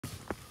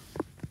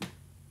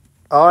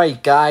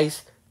Alright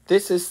guys,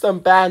 this is some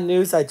bad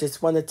news I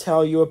just want to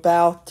tell you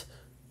about.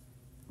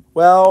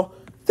 Well,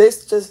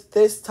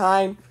 this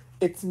time,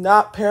 it's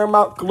not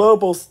Paramount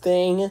Global's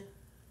thing,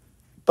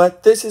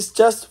 but this is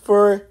just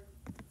for...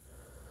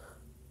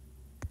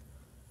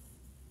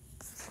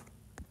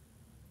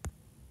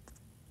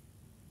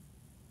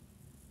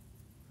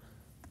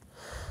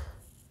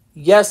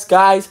 Yes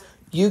guys,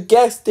 you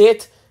guessed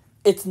it,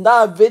 it's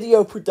not a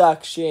video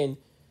production,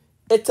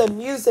 it's a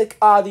music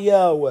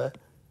audio.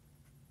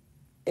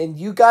 And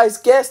you guys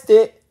guessed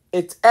it,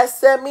 it's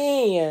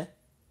SME.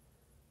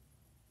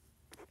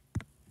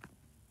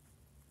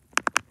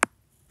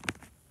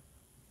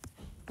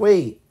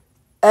 Wait,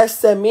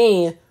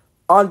 SME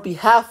on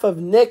behalf of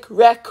Nick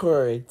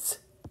Records.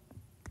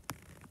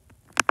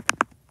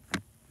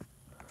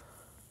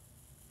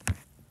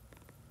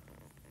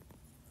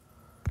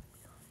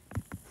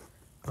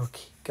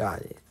 Okay,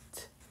 got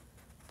it.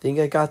 Think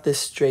I got this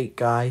straight,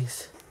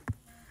 guys.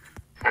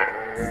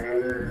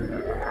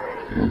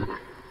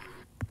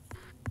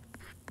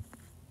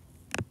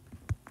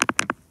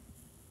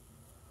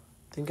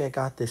 Think I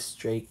got this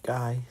straight,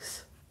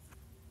 guys.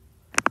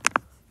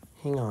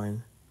 Hang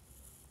on.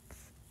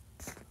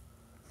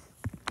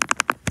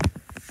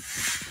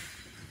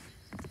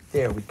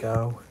 There we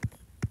go.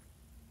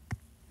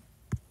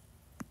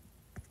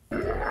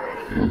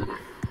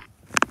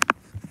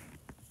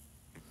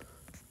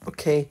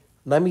 Okay,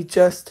 let me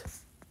just...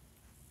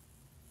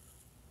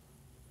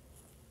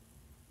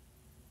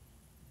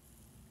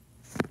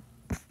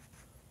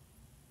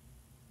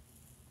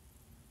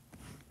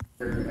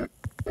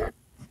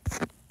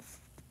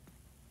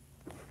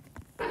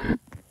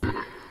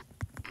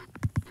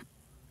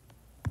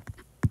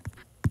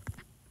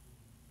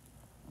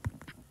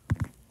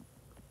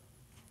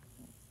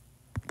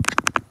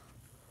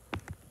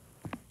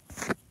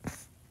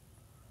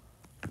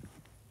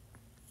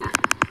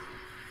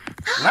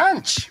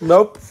 Lunch!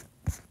 Nope.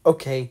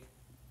 Okay,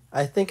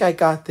 I think I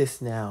got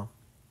this now.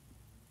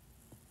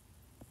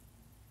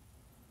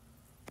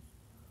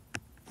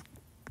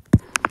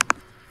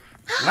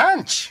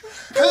 Lunch!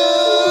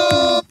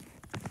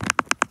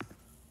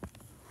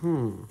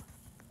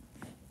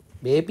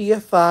 Maybe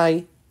if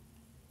I...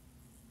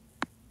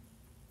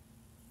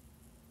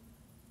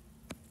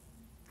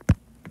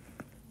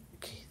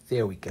 Okay,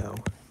 there we go.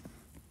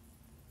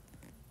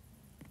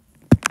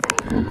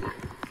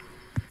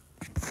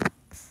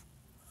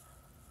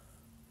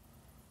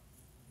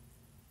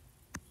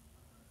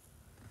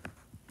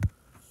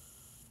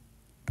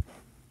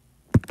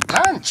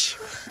 Lunch!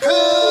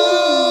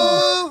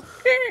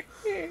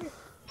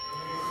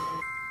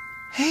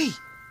 Hey,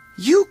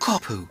 you call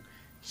poo.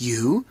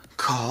 You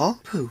call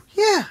poo.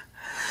 Yeah.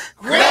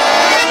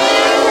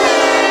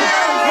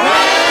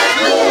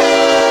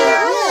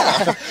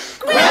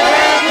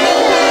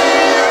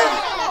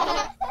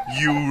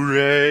 You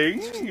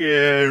rang?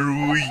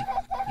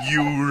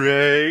 You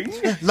rang?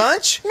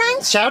 Lunch?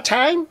 Chow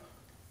time?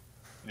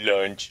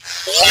 Lunch.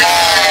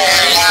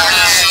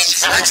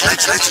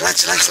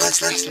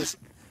 Lunch.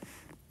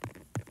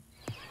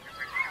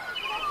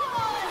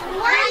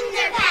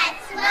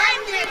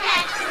 Wonder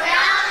Pets, we're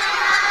on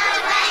our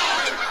way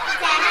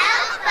to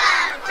help a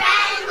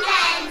friend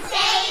and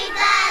save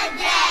the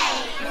day.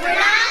 We're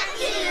not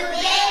too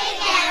big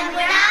and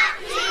we're not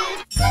too...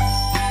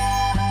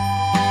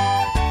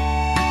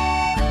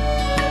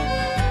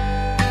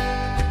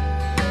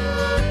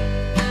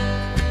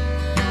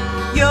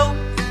 Yo,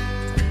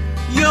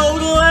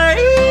 yodelay,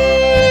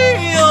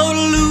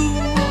 yodeloo.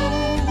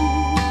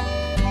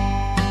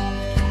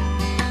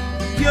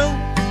 Yo,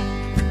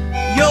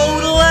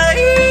 yodelay,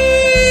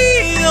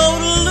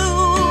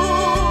 yodeloo.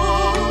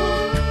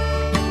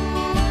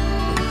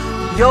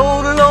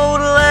 Yodel,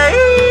 yodelay,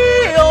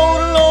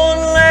 yodel,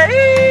 yodelay.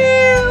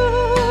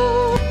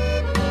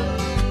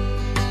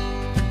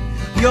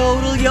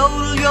 Yodel,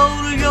 yodel,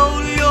 yodel,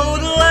 yodel,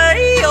 yodelay,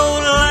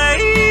 yodelay.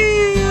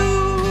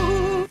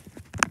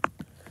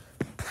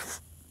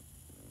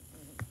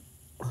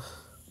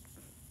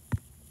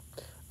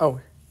 Oh.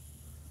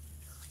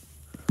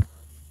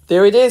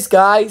 There it is,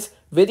 guys.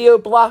 Video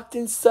blocked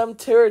in some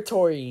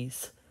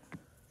territories.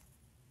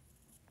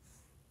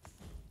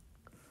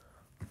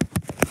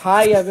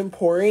 Hi, Evan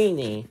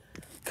Porini.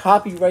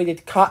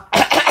 Copyrighted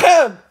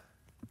Hi,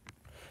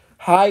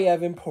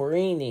 Evan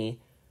Porini.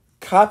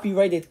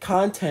 Copyrighted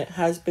content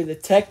has been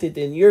detected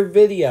in your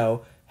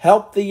video.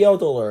 Help the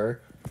yodeler.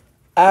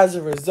 As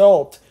a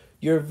result,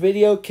 your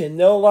video can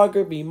no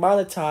longer be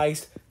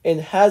monetized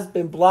and has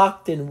been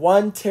blocked in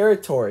one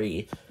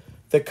territory.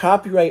 The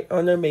copyright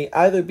owner may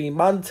either be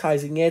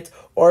monetizing it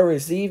or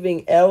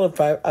receiving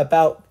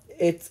about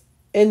it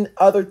in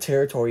other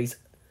territories.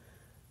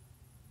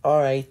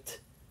 Alright.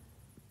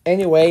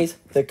 Anyways,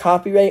 the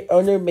copyright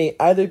owner may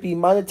either be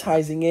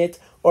monetizing it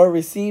or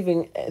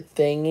receiving a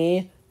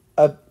thingy.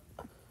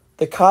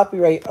 The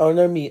copyright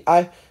owner may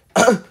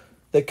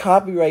the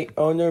copyright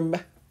owner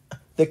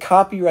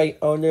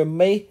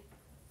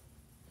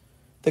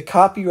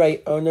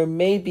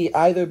may be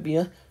either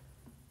be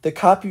The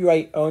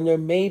copyright owner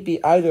may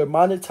be either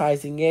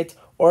monetizing it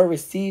or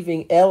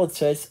receiving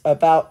royalties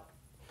about.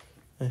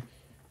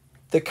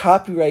 The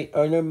copyright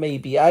owner may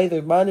be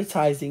either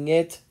monetizing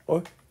it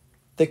or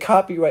the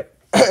copyright.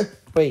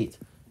 Wait.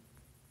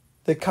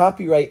 The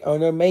copyright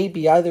owner may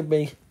be either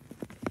be.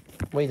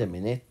 Wait a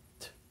minute.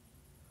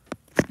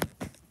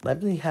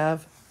 Let me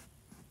have.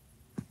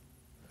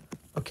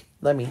 Okay,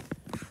 let me.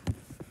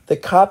 The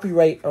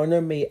copyright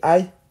owner may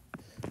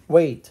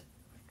Wait.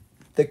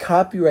 The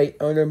copyright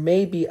owner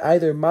may be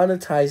either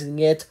monetizing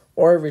it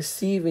or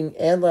receiving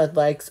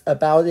likes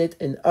about it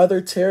in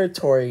other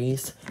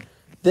territories.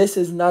 This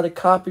is not a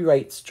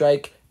copyright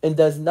strike and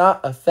does not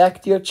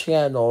affect your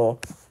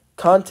channel.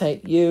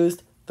 Content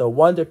used, the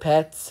Wonder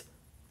Pets.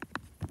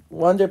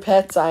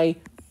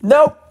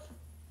 Nope!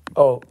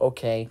 Oh,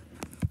 okay.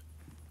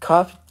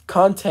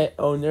 Content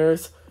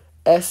owners,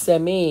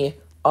 SME,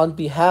 on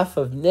behalf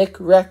of Nick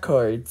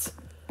Records.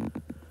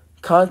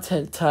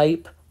 Content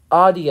type,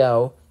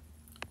 audio.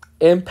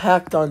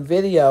 Impact on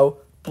video,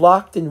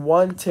 blocked in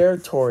one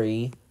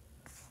territory.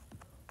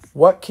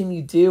 What can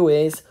you do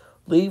is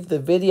leave the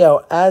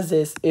video as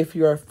is if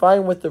you are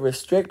fine with the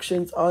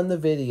restrictions on the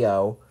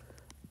video.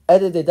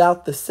 Edited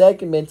out the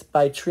segment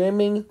by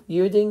trimming,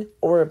 muting,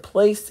 or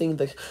replacing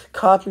the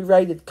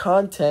copyrighted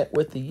content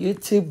with the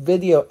YouTube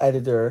video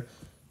editor.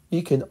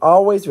 You can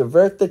always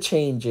revert the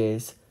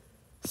changes.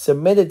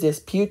 Submit a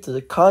dispute to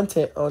the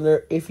content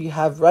owner if you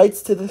have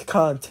rights to the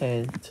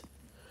content.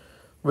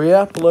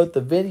 Re-upload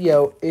the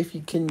video if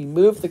you can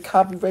remove the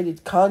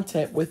copyrighted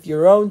content with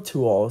your own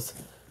tools.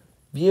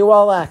 View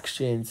all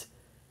actions.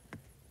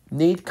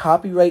 Need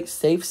copyright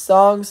safe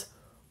songs?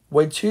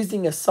 When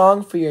choosing a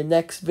song for your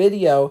next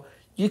video,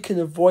 you can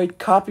avoid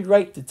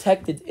copyright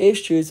detected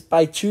issues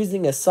by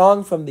choosing a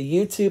song from the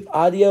YouTube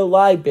audio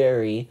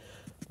library.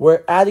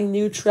 We're adding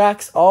new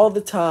tracks all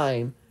the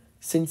time.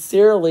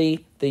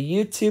 Sincerely, the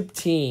YouTube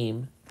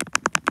team.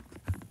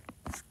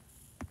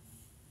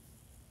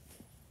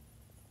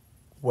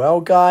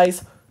 Well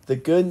guys, the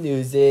good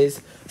news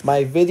is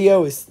my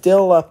video is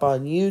still up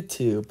on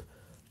YouTube.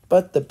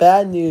 But the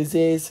bad news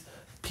is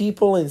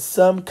people in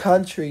some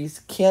countries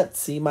can't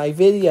see my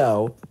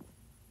video.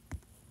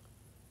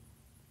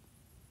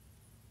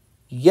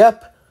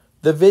 Yep,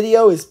 the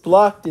video is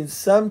blocked in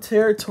some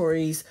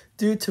territories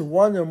due to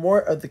one or more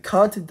of the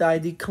content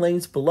ID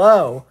claims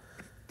below.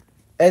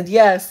 And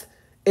yes,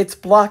 it's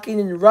blocking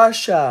in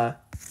Russia.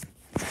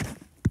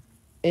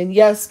 And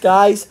yes,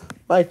 guys,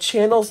 my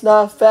channel's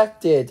not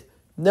affected.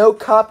 No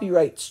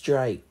copyright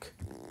strike.